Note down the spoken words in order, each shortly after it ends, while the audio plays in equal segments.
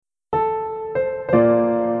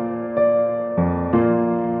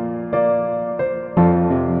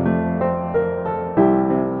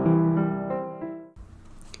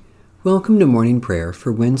Welcome to morning prayer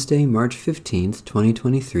for Wednesday, March 15th,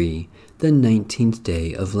 2023, the 19th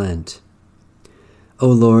day of Lent. O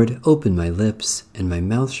Lord, open my lips, and my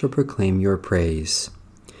mouth shall proclaim your praise.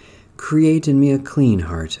 Create in me a clean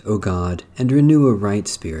heart, O God, and renew a right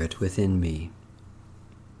spirit within me.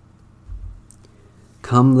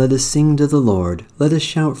 Come, let us sing to the Lord. Let us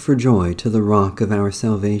shout for joy to the rock of our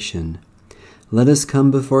salvation. Let us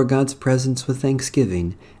come before God's presence with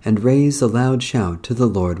thanksgiving, and raise a loud shout to the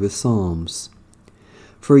Lord with psalms.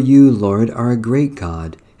 For you, Lord, are a great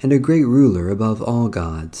God, and a great ruler above all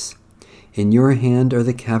gods. In your hand are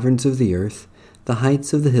the caverns of the earth, the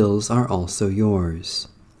heights of the hills are also yours.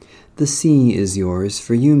 The sea is yours,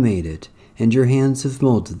 for you made it, and your hands have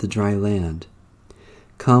molded the dry land.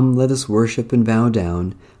 Come, let us worship and bow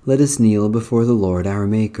down, let us kneel before the Lord our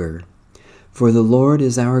Maker. For the Lord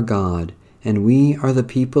is our God, and we are the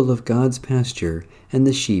people of God's pasture and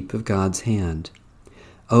the sheep of God's hand.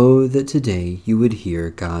 Oh, that today you would hear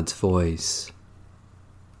God's voice.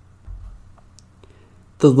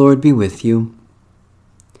 The Lord be with you.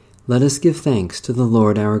 Let us give thanks to the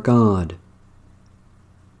Lord our God.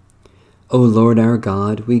 O Lord our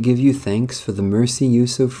God, we give you thanks for the mercy you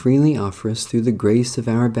so freely offer us through the grace of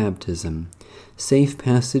our baptism, safe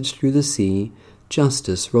passage through the sea,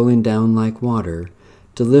 justice rolling down like water,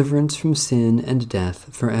 deliverance from sin and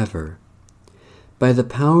death forever. By the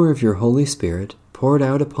power of your Holy Spirit, poured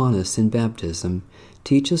out upon us in baptism,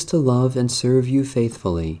 teach us to love and serve you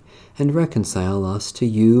faithfully, and reconcile us to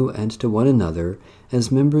you and to one another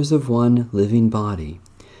as members of one living body.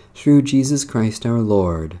 Through Jesus Christ our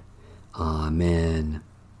Lord. Amen.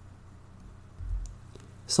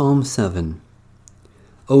 Psalm 7.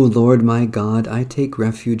 O Lord my God, I take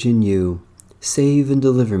refuge in you. Save and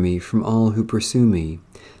deliver me from all who pursue me,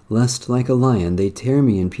 lest like a lion they tear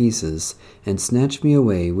me in pieces, and snatch me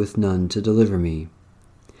away with none to deliver me.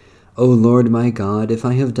 O Lord my God, if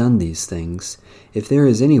I have done these things, if there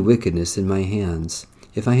is any wickedness in my hands,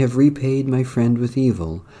 if I have repaid my friend with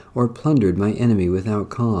evil, or plundered my enemy without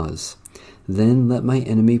cause, then let my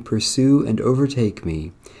enemy pursue and overtake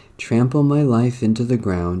me, trample my life into the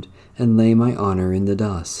ground, and lay my honor in the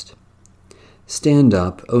dust. Stand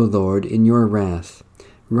up, O Lord, in your wrath.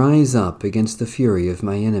 Rise up against the fury of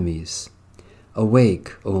my enemies.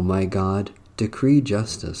 Awake, O my God, decree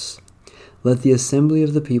justice. Let the assembly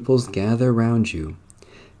of the peoples gather round you.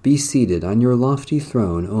 Be seated on your lofty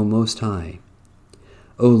throne, O Most High.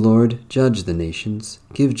 O Lord, judge the nations.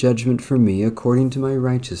 Give judgment for me according to my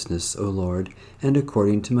righteousness, O Lord, and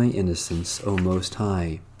according to my innocence, O Most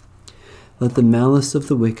High. Let the malice of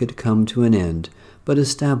the wicked come to an end, but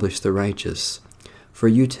establish the righteous. For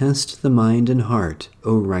you test the mind and heart,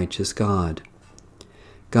 O righteous God.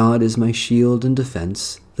 God is my shield and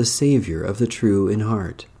defense, the Savior of the true in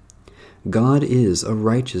heart. God is a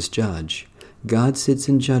righteous judge. God sits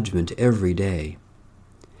in judgment every day.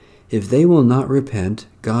 If they will not repent,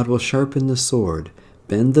 God will sharpen the sword,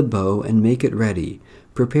 bend the bow and make it ready,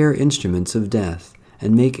 prepare instruments of death,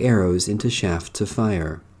 and make arrows into shafts of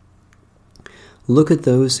fire. Look at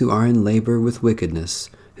those who are in labor with wickedness,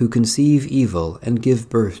 who conceive evil and give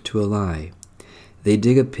birth to a lie. They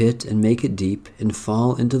dig a pit and make it deep, and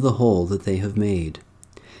fall into the hole that they have made.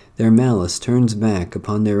 Their malice turns back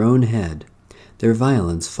upon their own head. Their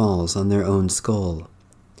violence falls on their own skull.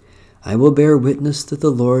 I will bear witness that the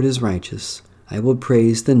Lord is righteous. I will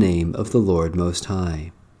praise the name of the Lord Most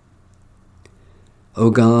High. O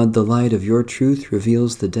God, the light of your truth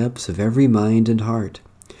reveals the depths of every mind and heart.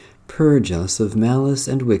 Purge us of malice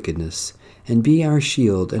and wickedness, and be our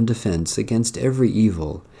shield and defense against every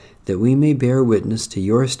evil, that we may bear witness to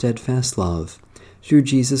your steadfast love, through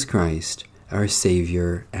Jesus Christ, our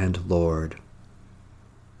Savior and Lord.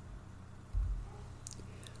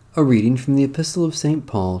 A reading from the Epistle of St.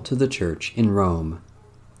 Paul to the Church in Rome.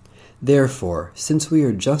 Therefore, since we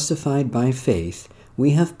are justified by faith,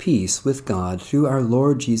 we have peace with God through our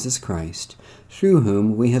Lord Jesus Christ, through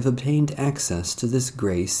whom we have obtained access to this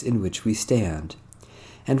grace in which we stand.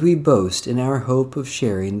 And we boast in our hope of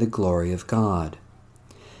sharing the glory of God.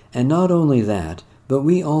 And not only that, but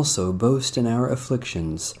we also boast in our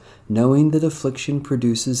afflictions, knowing that affliction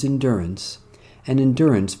produces endurance, and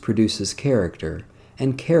endurance produces character,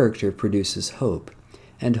 and character produces hope,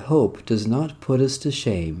 and hope does not put us to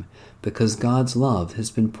shame, because God's love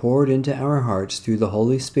has been poured into our hearts through the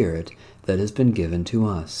Holy Spirit that has been given to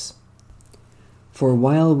us. For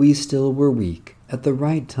while we still were weak, at the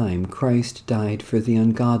right time Christ died for the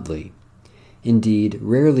ungodly. Indeed,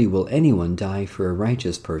 rarely will anyone die for a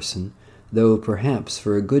righteous person, though perhaps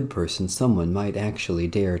for a good person someone might actually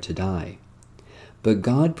dare to die. But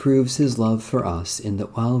God proves his love for us in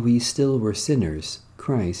that while we still were sinners,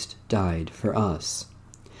 Christ died for us.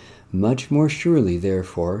 Much more surely,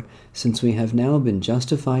 therefore, since we have now been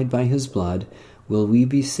justified by his blood, will we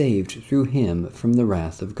be saved through him from the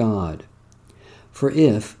wrath of God. For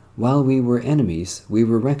if, while we were enemies, we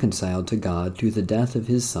were reconciled to God through the death of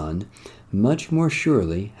his Son, much more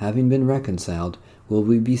surely, having been reconciled, will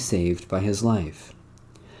we be saved by his life.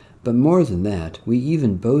 But more than that, we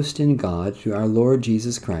even boast in God through our Lord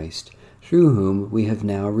Jesus Christ, through whom we have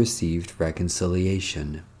now received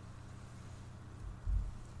reconciliation.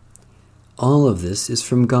 All of this is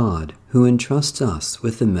from God, who entrusts us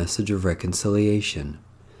with the message of reconciliation.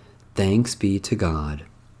 Thanks be to God.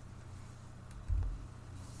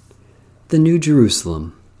 The New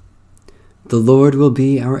Jerusalem. The Lord will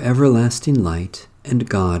be our everlasting light, and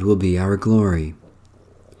God will be our glory.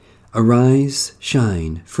 Arise,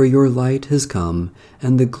 shine, for your light has come,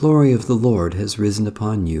 and the glory of the Lord has risen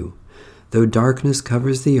upon you, though darkness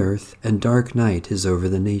covers the earth, and dark night is over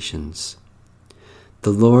the nations.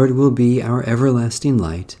 The Lord will be our everlasting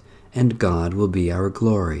light, and God will be our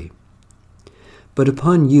glory. But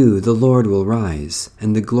upon you the Lord will rise,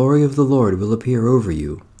 and the glory of the Lord will appear over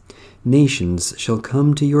you. Nations shall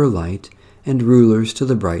come to your light, and rulers to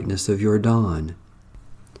the brightness of your dawn.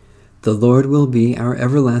 The Lord will be our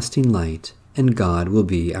everlasting light, and God will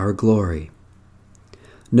be our glory.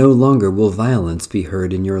 No longer will violence be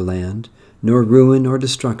heard in your land, nor ruin or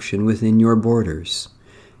destruction within your borders.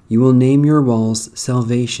 You will name your walls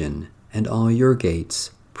Salvation, and all your gates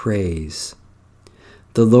Praise.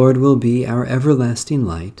 The Lord will be our everlasting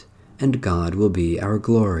light, and God will be our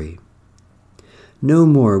glory. No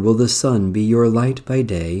more will the sun be your light by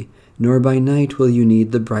day, nor by night will you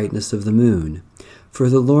need the brightness of the moon. For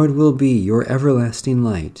the Lord will be your everlasting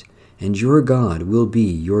light, and your God will be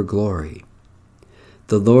your glory.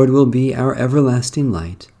 The Lord will be our everlasting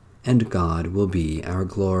light, and God will be our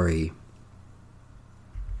glory.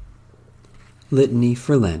 Litany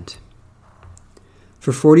for Lent.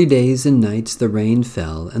 For 40 days and nights the rain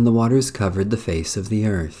fell, and the waters covered the face of the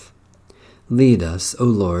earth. Lead us, O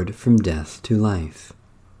Lord, from death to life.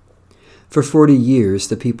 For 40 years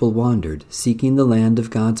the people wandered, seeking the land of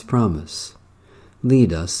God's promise.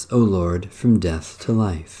 Lead us, O Lord, from death to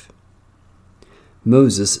life.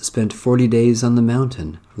 Moses spent 40 days on the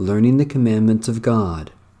mountain, learning the commandments of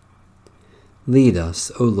God. Lead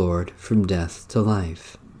us, O Lord, from death to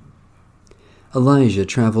life. Elijah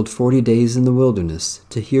traveled 40 days in the wilderness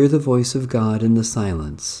to hear the voice of God in the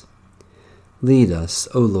silence. Lead us,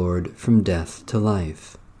 O Lord, from death to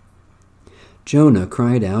life. Jonah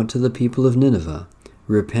cried out to the people of Nineveh,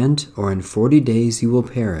 Repent, or in 40 days you will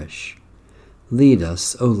perish. Lead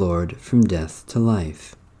us, O Lord, from death to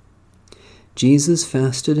life. Jesus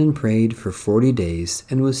fasted and prayed for 40 days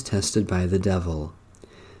and was tested by the devil.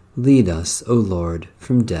 Lead us, O Lord,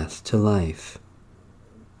 from death to life.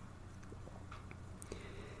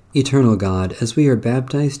 Eternal God, as we are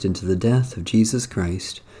baptized into the death of Jesus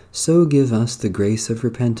Christ, so give us the grace of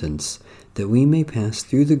repentance, that we may pass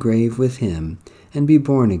through the grave with him and be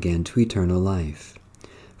born again to eternal life.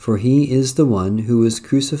 For he is the one who was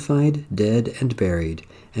crucified, dead, and buried,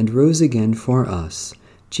 and rose again for us,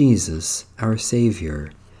 Jesus, our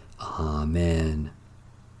Savior. Amen.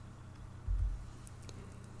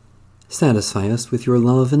 Satisfy us with your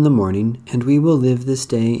love in the morning, and we will live this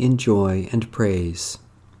day in joy and praise.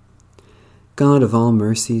 God of all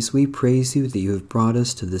mercies, we praise you that you have brought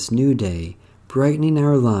us to this new day, brightening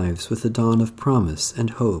our lives with the dawn of promise and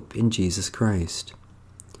hope in Jesus Christ.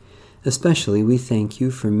 Especially we thank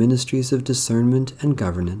you for ministries of discernment and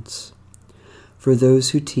governance, for those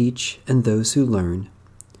who teach and those who learn,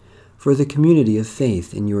 for the community of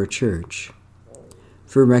faith in your church,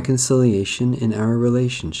 for reconciliation in our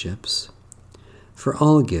relationships, for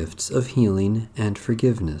all gifts of healing and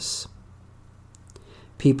forgiveness.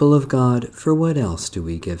 People of God, for what else do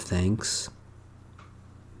we give thanks?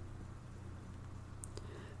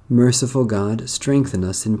 Merciful God, strengthen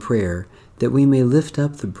us in prayer, that we may lift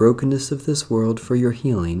up the brokenness of this world for your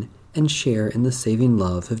healing and share in the saving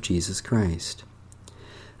love of Jesus Christ.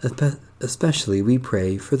 Especially we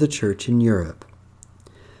pray for the Church in Europe,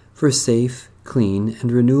 for safe, clean,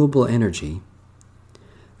 and renewable energy,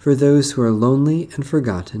 for those who are lonely and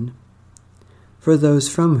forgotten, for those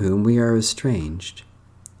from whom we are estranged,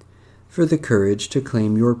 for the courage to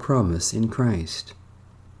claim your promise in Christ.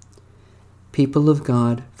 People of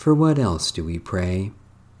God, for what else do we pray?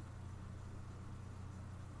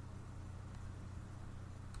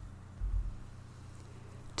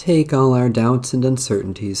 Take all our doubts and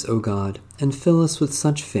uncertainties, O God, and fill us with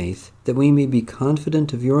such faith that we may be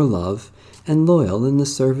confident of your love and loyal in the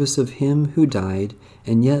service of him who died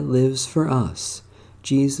and yet lives for us,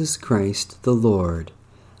 Jesus Christ the Lord.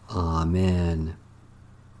 Amen.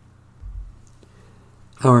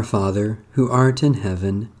 Our Father, who art in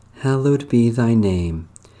heaven, hallowed be thy name.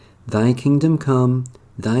 Thy kingdom come,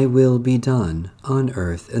 thy will be done, on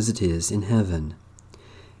earth as it is in heaven.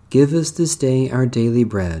 Give us this day our daily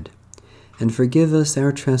bread, and forgive us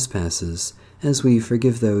our trespasses, as we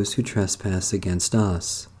forgive those who trespass against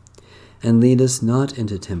us. And lead us not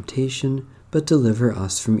into temptation, but deliver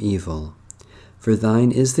us from evil. For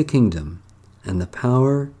thine is the kingdom, and the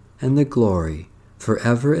power, and the glory,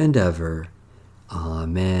 forever and ever.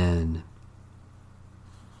 Amen.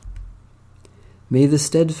 May the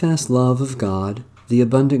steadfast love of God, the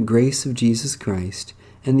abundant grace of Jesus Christ,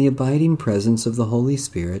 and the abiding presence of the Holy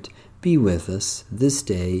Spirit be with us this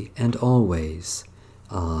day and always.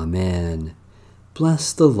 Amen.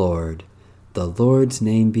 Bless the Lord. The Lord's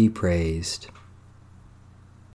name be praised.